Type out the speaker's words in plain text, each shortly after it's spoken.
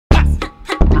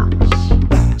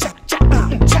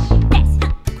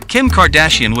Kim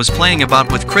Kardashian was playing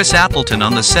about with Chris Appleton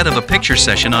on the set of a picture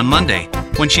session on Monday,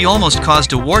 when she almost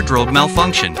caused a wardrobe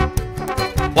malfunction.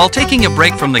 While taking a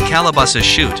break from the Calabasas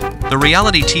shoot, the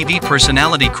reality TV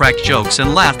personality cracked jokes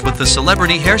and laughed with the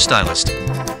celebrity hairstylist.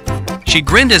 She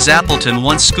grinned as Appleton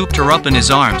once scooped her up in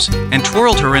his arms and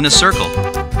twirled her in a circle.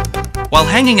 While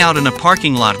hanging out in a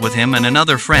parking lot with him and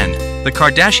another friend, the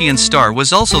Kardashian star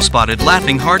was also spotted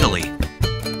laughing heartily.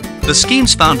 The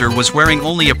scheme's founder was wearing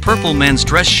only a purple men's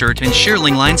dress shirt and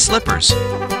shearling-lined slippers.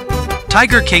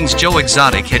 Tiger King's Joe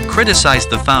Exotic had criticized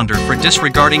the founder for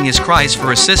disregarding his cries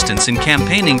for assistance in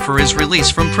campaigning for his release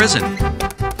from prison.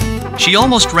 She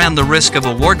almost ran the risk of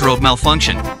a wardrobe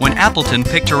malfunction when Appleton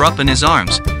picked her up in his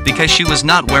arms because she was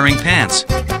not wearing pants.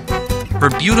 Her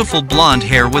beautiful blonde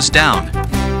hair was down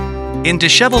in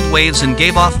disheveled waves and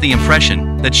gave off the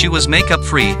impression that she was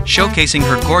makeup-free, showcasing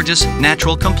her gorgeous,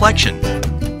 natural complexion.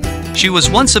 She was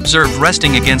once observed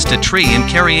resting against a tree and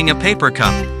carrying a paper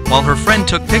cup, while her friend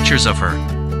took pictures of her.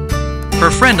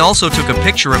 Her friend also took a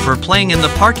picture of her playing in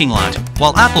the parking lot,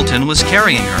 while Appleton was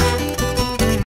carrying her.